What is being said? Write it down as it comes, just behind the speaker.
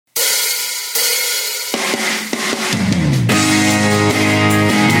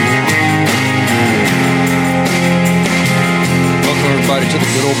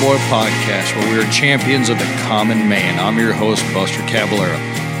Old Boy Podcast, where we are champions of the common man. I'm your host, Buster Caballero.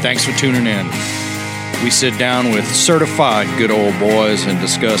 Thanks for tuning in. We sit down with certified good old boys and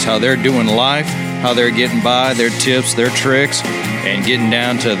discuss how they're doing life, how they're getting by, their tips, their tricks, and getting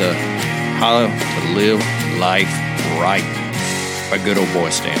down to the how to live life right by good old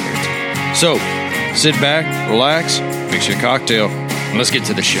boy standards. So, sit back, relax, fix your cocktail, and let's get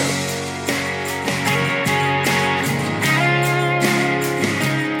to the show.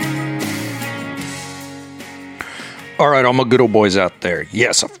 All right, all my good old boys out there.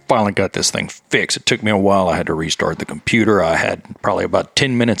 Yes, I finally got this thing fixed. It took me a while. I had to restart the computer. I had probably about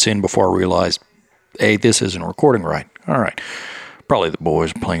 10 minutes in before I realized, hey, this isn't recording right. All right. Probably the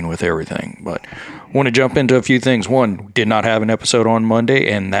boys playing with everything. But I want to jump into a few things. One, did not have an episode on Monday,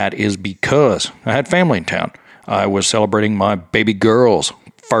 and that is because I had family in town. I was celebrating my baby girl's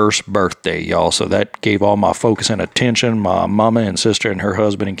first birthday, y'all. So that gave all my focus and attention. My mama and sister and her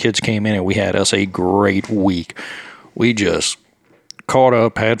husband and kids came in, and we had us a great week. We just caught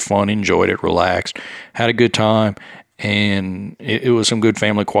up, had fun, enjoyed it, relaxed, had a good time, and it was some good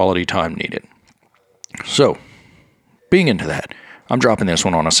family quality time needed. So, being into that, I'm dropping this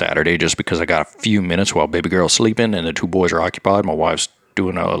one on a Saturday just because I got a few minutes while baby girl's sleeping and the two boys are occupied. My wife's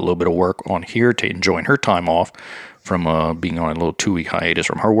doing a little bit of work on here to enjoying her time off from being on a little 2-week hiatus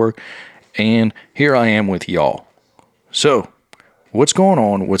from her work. And here I am with y'all. So, what's going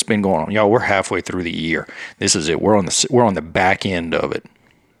on? What's been going on? Y'all, we're halfway through the year. This is it. We're on the back end of it.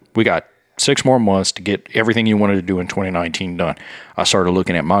 We got 6 more months to get everything you wanted to do in 2019 done. I started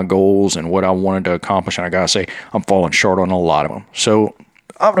looking at my goals and what I wanted to accomplish, and I got to say, I'm falling short on a lot of them. So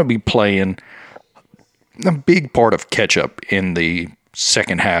I'm going to be playing a big part of catch-up in the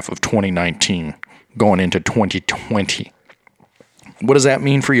second half of 2019 going into 2020. What does that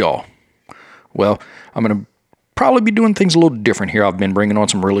mean for y'all? Well, I'm going to probably be doing things a little different here. I've been bringing on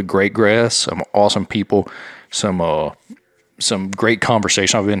some really great guests, some awesome people, some great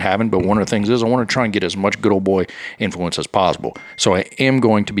conversation I've been having, but one of the things is I want to try and get as much good old boy influence as possible. So I am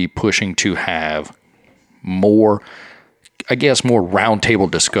going to be pushing to have more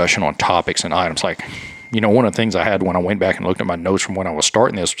roundtable discussion on topics and items. Like, one of the things I had when I went back and looked at my notes from when I was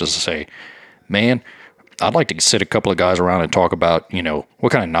starting this was to say, man, I'd like to sit a couple of guys around and talk about,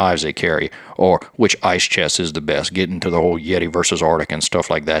 what kind of knives they carry or which ice chest is the best, get into the whole Yeti versus Arctic and stuff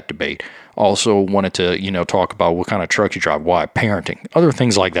like that debate. Also wanted to, talk about what kind of truck you drive, why, parenting, other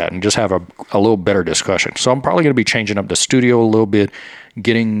things like that, and just have a little better discussion. So I'm probably going to be changing up the studio a little bit,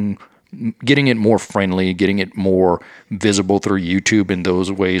 getting it more friendly, getting it more visible through YouTube in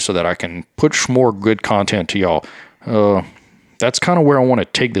those ways so that I can push more good content to y'all. That's kind of where I want to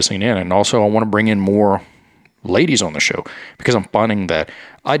take this thing in. And also I want to bring in more ladies on the show because I'm finding that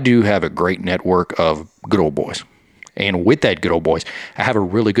I do have a great network of good old boys. And with that good old boys, I have a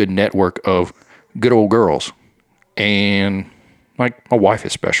really good network of good old girls. And like my wife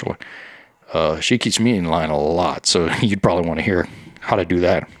especially. She keeps me in line a lot. So you'd probably want to hear how to do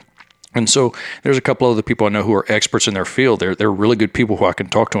that. And so there's a couple other people I know who are experts in their field. They're really good people who I can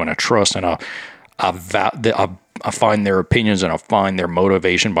talk to and I trust. And I find their opinions and I find their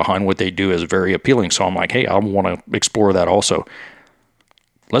motivation behind what they do is very appealing. So I'm like, hey, I want to explore that also.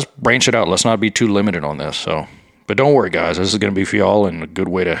 Let's branch it out. Let's not be too limited on this. But don't worry, guys. This is going to be for y'all and a good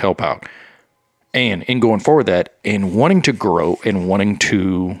way to help out. And in going forward that, in wanting to grow and wanting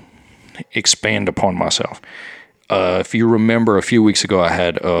to expand upon myself. If you remember a few weeks ago, I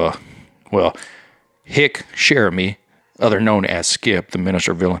had, Hick Sheremy, other known as Skip, the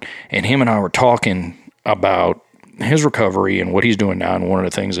minister villain, and him and I were talking about his recovery and what he's doing now. And one of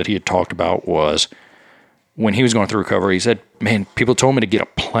the things that he had talked about was when he was going through recovery, he said, man, people told me to get a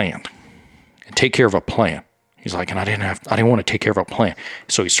plan and take care of a plan. He's like, and I didn't want to take care of a plan.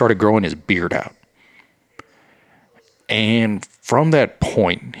 So he started growing his beard out. And from that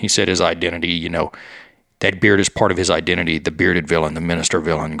point, he said his identity, that beard is part of his identity. The bearded villain, the minister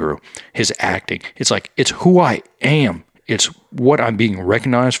villain grew. His acting, it's like, it's who I am. It's what I'm being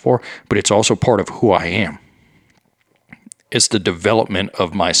recognized for, but it's also part of who I am. It's the development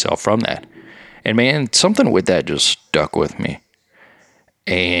of myself from that. And man, something with that just stuck with me.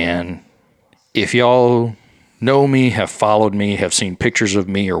 And if y'all know me, have followed me, have seen pictures of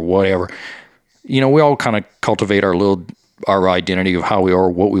me or whatever, we all kind of cultivate our identity of how we are,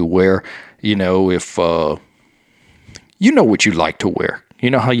 what we wear. If you know what you like to wear. You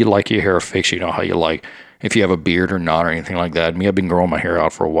know how you like your hair fixed. You know how you like if you have a beard or not or anything like that. Me, I've been growing my hair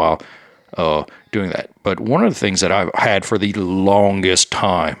out for a while doing that. But one of the things that I've had for the longest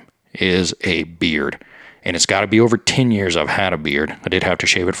time is a beard. And it's got to be over 10 years I've had a beard. I did have to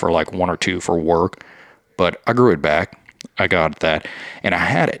shave it for like 1 or 2 for work. But I grew it back. I got that. And I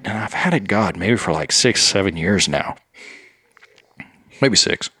had it. And I've had it, God, maybe for like 6-7 years now. Maybe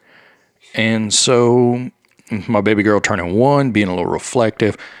 6. And so my baby girl turning 1, being a little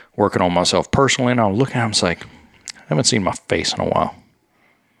reflective, working on myself personally. And I was looking at him, I was like, I haven't seen my face in a while.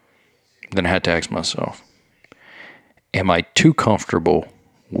 Then I had to ask myself, am I too comfortable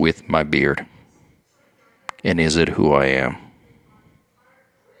with my beard? And is it who I am?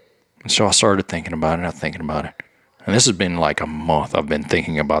 And so I started thinking about it. And this has been like a month I've been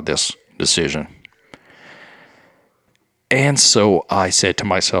thinking about this decision. And so I said to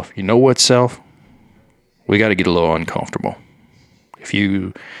myself, you know what, self? We got to get a little uncomfortable. If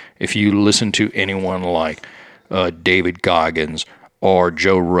you listen to anyone like David Goggins or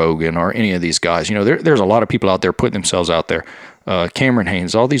Joe Rogan or any of these guys, there's a lot of people out there putting themselves out there. Cameron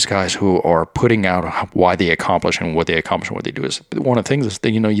Hanes, all these guys who are putting out why they accomplish and what they accomplish and what they do. Is one of the things is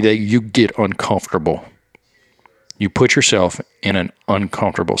that, you get uncomfortable. You put yourself in an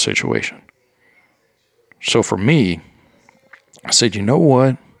uncomfortable situation. So for me, I said, you know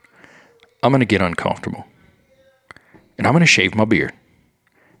what? I'm going to get uncomfortable. And I'm going to shave my beard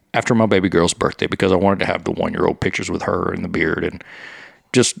after my baby girl's birthday because I wanted to have the 1-year-old pictures with her and the beard. And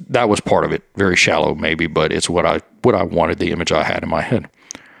just that was part of it. Very shallow maybe, but it's what I wanted, the image I had in my head.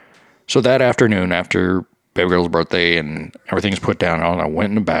 So that afternoon after baby girl's birthday and everything's put down, I went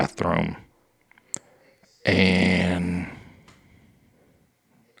in the bathroom and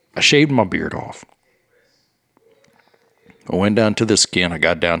I shaved my beard off. I went down to the skin. I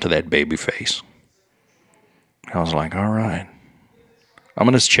got down to that baby face. I was like, all right. I'm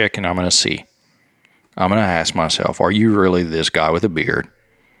going to check and I'm going to see. I'm going to ask myself, are you really this guy with a beard?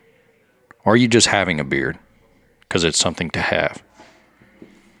 Or are you just having a beard because it's something to have?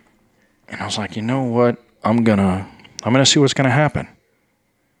 And I was like, you know what? I'm going to see what's going to happen.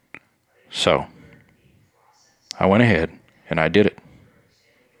 So I went ahead and I did it.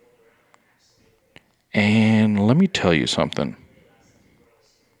 And let me tell you something.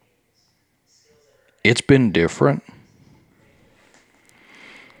 It's been different.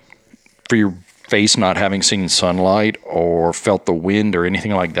 For your face not having seen sunlight or felt the wind or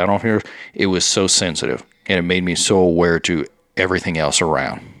anything like that on here, it was so sensitive. And it made me so aware to everything else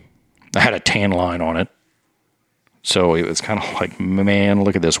around. I had a tan line on it. So it was kind of like, man,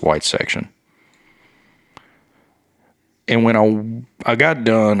 look at this white section. And when I got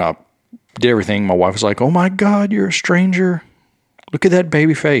done, I did everything. My wife was like, oh my God, you're a stranger. Look at that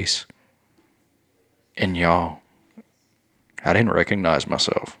baby face. And y'all, I didn't recognize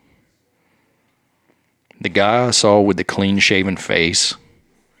myself. The guy I saw with the clean shaven face,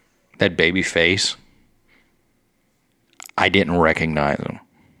 that baby face, I didn't recognize him.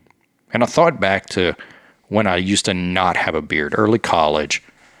 And I thought back to when I used to not have a beard, early college,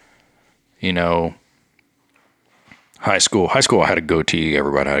 high school. High school, I had a goatee.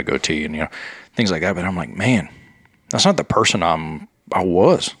 Everybody had a goatee and, things like that. But I'm like, man, that's not the person I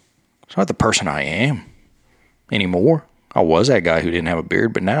was. It's not the person I am anymore. I was that guy who didn't have a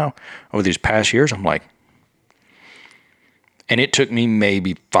beard. But now, over these past years, I'm like, and it took me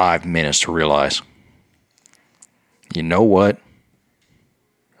maybe 5 minutes to realize, you know what?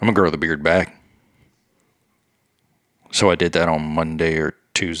 I'm going to grow the beard back. So I did that on Monday afternoon,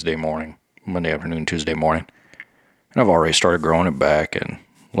 Tuesday morning. And I've already started growing it back. And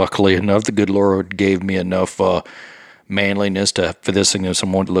luckily enough, the good Lord gave me enough manliness for this thing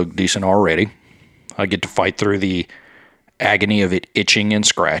to look decent already. I get to fight through the agony of it itching and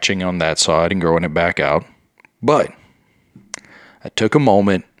scratching on that side and growing it back out. But I took a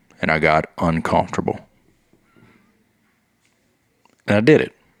moment and I got uncomfortable. And I did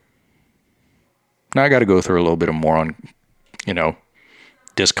it. Now I got to go through a little bit of more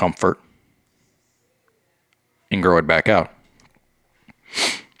discomfort and grow it back out.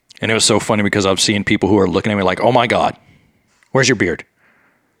 And it was so funny because I've seen people who are looking at me like, oh my God, where's your beard?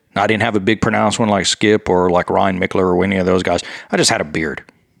 Now, I didn't have a big pronounced one like Skip or like Ryan Mickler or any of those guys. I just had a beard.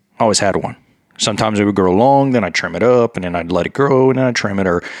 I always had one. Sometimes it would grow long, then I'd trim it up, and then I'd let it grow, and then I'd trim it.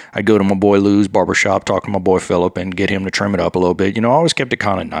 Or I'd go to my boy Lou's barbershop, talk to my boy Philip, and get him to trim it up a little bit. I always kept it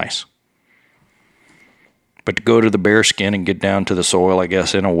kind of nice. But to go to the bare skin and get down to the soil, I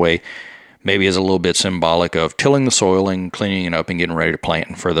guess, in a way, maybe is a little bit symbolic of tilling the soil and cleaning it up and getting ready to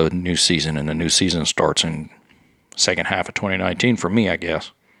plant for the new season. And the new season starts in second half of 2019 for me, I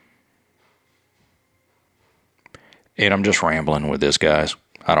guess. And I'm just rambling with this, guys.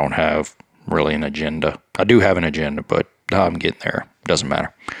 I don't have really an agenda. I do have an agenda, but I'm getting there. Doesn't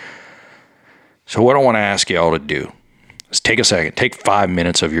matter. So what I want to ask y'all to do is take a second, take 5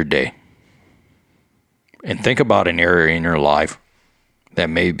 minutes of your day and think about an area in your life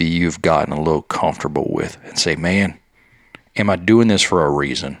that maybe you've gotten a little comfortable with and say, man, Am I doing this for a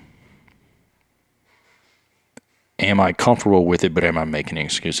reason? Am I comfortable with it, but am I making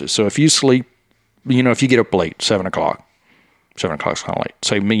excuses? So if you sleep, if you get up late, 7 o'clock, 7 o'clock's kind of late.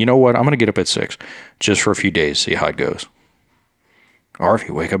 Say, you know what? I'm going to get up at 6 just for a few days, see how it goes. Or if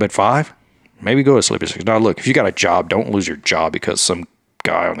you wake up at 5, maybe go to sleep at 6. Now, look, if you got a job, don't lose your job because some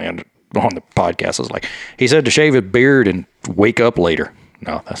guy on the podcast is like, he said to shave his beard and wake up later.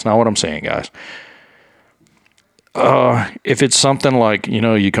 No, that's not what I'm saying, guys. If it's something like,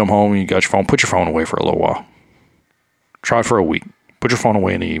 you come home and you got your phone, put your phone away for a little while. Try for a week. Put your phone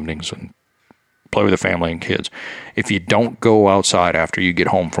away in the evenings and play with the family and kids. If you don't go outside after you get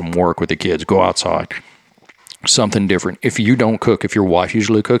home from work with the kids, go outside. Something different. If you don't cook, if your wife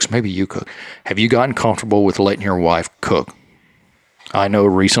usually cooks, maybe you cook. Have you gotten comfortable with letting your wife cook? I know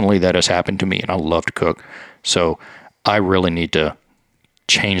recently that has happened to me, and I love to cook. So I really need to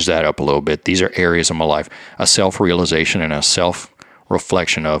change that up a little bit. These are areas of my life, a self-realization and a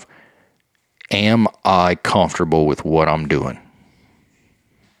self-reflection of, am I comfortable with what I'm doing?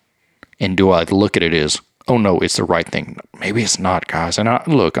 And do I look at it as, oh no, it's the right thing? Maybe it's not, guys. And I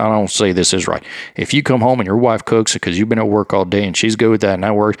don't say this is right. If you come home and your wife cooks because you've been at work all day and she's good with that and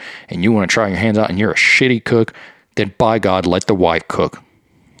that works, and you want to try your hands out and you're a shitty cook, then by God, let the wife cook.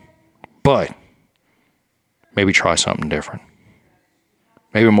 But maybe try something different.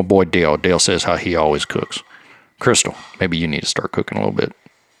 Maybe my boy Dale says how he always cooks. Crystal, maybe you need to start cooking a little bit.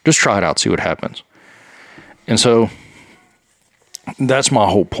 Just try it out, see what happens. And so that's my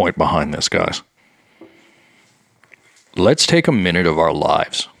whole point behind this, guys. Let's take a minute of our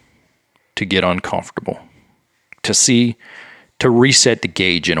lives to get uncomfortable, to reset the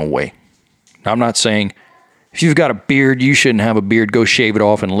gauge in a way. Now, I'm not saying if you've got a beard, you shouldn't have a beard, go shave it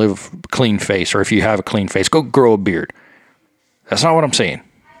off and live a clean face. Or if you have a clean face, go grow a beard. That's not what I'm saying.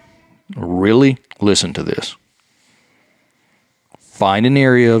 Really listen to this. Find an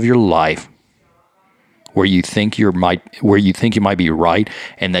area of your life where you think you might be right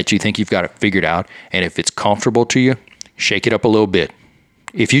and that you think you've got it figured out. And if it's comfortable to you, shake it up a little bit.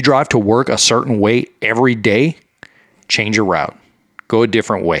 If you drive to work a certain way every day, change your route. Go a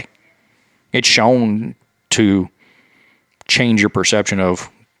different way. It's shown to change your perception of,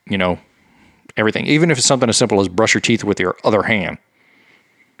 everything. Even if it's something as simple as brush your teeth with your other hand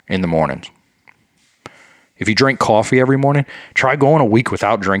in the mornings. If you drink coffee every morning, try going a week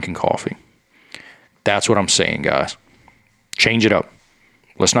without drinking coffee. That's what I'm saying, guys. Change it up.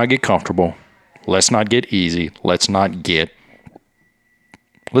 Let's not get comfortable. Let's not get easy. Let's not get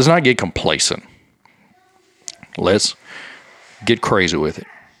complacent. Let's get crazy with it.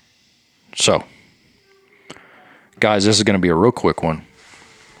 So, guys, this is going to be a real quick one.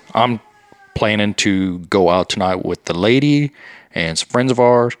 I'm planning to go out tonight with the lady and some friends of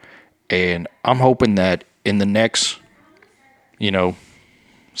ours, and I'm hoping that in the next,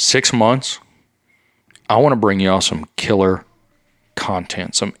 6 months, I want to bring y'all some killer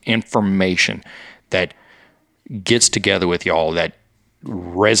content, some information that gets together with y'all, that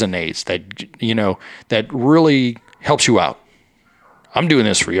resonates, that really helps you out. I'm doing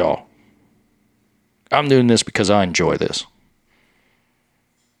this for y'all. I'm doing this because I enjoy this.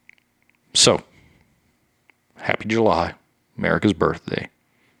 So, happy July, America's birthday.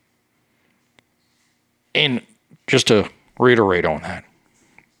 And just to reiterate on that,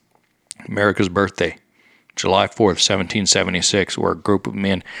 America's birthday, July 4th, 1776, where a group of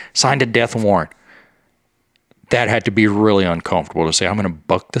men signed a death warrant. That had to be really uncomfortable to say, I'm going to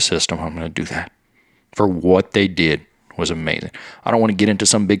buck the system. I'm going to do that. For what they did was amazing. I don't want to get into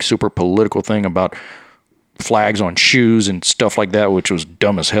some big super political thing about flags on shoes and stuff like that, which was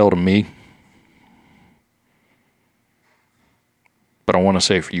dumb as hell to me. But I want to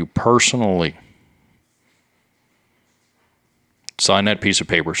say for you personally, sign that piece of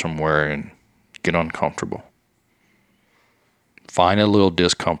paper somewhere and get uncomfortable. Find a little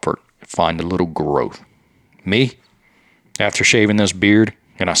discomfort. Find a little growth. Me, after shaving this beard,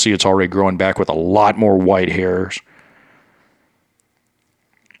 and I see it's already growing back with a lot more white hairs,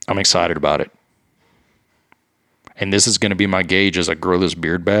 I'm excited about it. And this is going to be my gauge as I grow this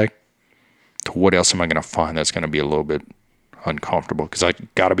beard back to what else am I going to find that's going to be a little bit uncomfortable. Because I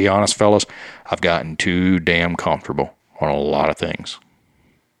got to be honest, fellas, I've gotten too damn comfortable on a lot of things.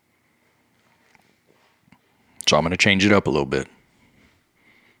 So I'm going to change it up a little bit.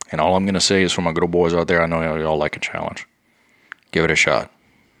 And all I'm going to say is for my good old boys out there, I know y'all like a challenge. Give it a shot.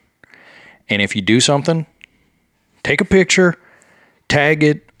 And if you do something, take a picture, tag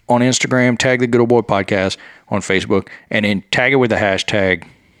it on Instagram, tag the Good Old Boy Podcast on Facebook, and then tag it with the hashtag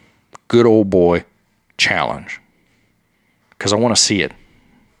Good Old Boy Challenge. Because I want to see it.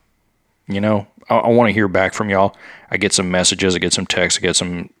 I want to hear back from y'all. I get some messages, I get some texts, I get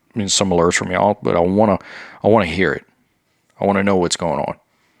some alerts from y'all, but I want to hear it. I want to know what's going on.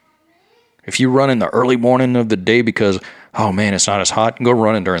 If you run in the early morning of the day because, oh man, it's not as hot, go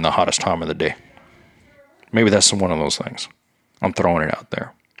running during the hottest time of the day. Maybe that's one of those things. I'm throwing it out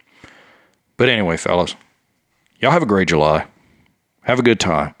there. But anyway, fellas, y'all have a great July. Have a good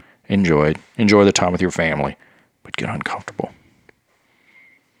time. Enjoy it. Enjoy the time with your family. But get uncomfortable.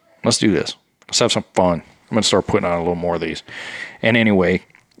 Let's do this. Let's have some fun. I'm going to start putting on a little more of these. And anyway,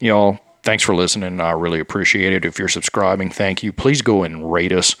 y'all, thanks for listening. I really appreciate it. If you're subscribing, thank you. Please go and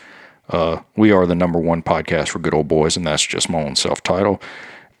rate us. We are the #1 podcast for good old boys, and that's just my own self-title.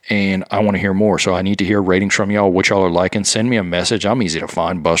 And I want to hear more, so I need to hear ratings from y'all, what y'all are liking. Send me a message. I'm easy to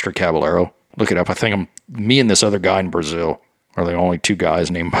find, Buster Caballero. Look it up. I think me and this other guy in Brazil are the only 2 guys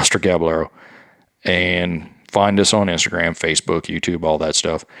named Buster Caballero. And find us on Instagram, Facebook, YouTube, all that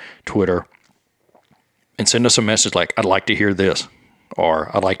stuff, Twitter. And send us a message like, I'd like to hear this,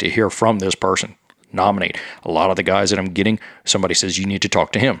 or I'd like to hear from this person. Nominate. A lot of the guys that I'm getting, somebody says, you need to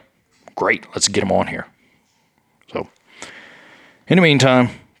talk to him. Great. Let's get him on here. So, in the meantime,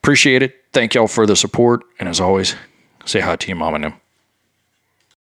 appreciate it. Thank y'all for the support. And as always, say hi to your mom and them.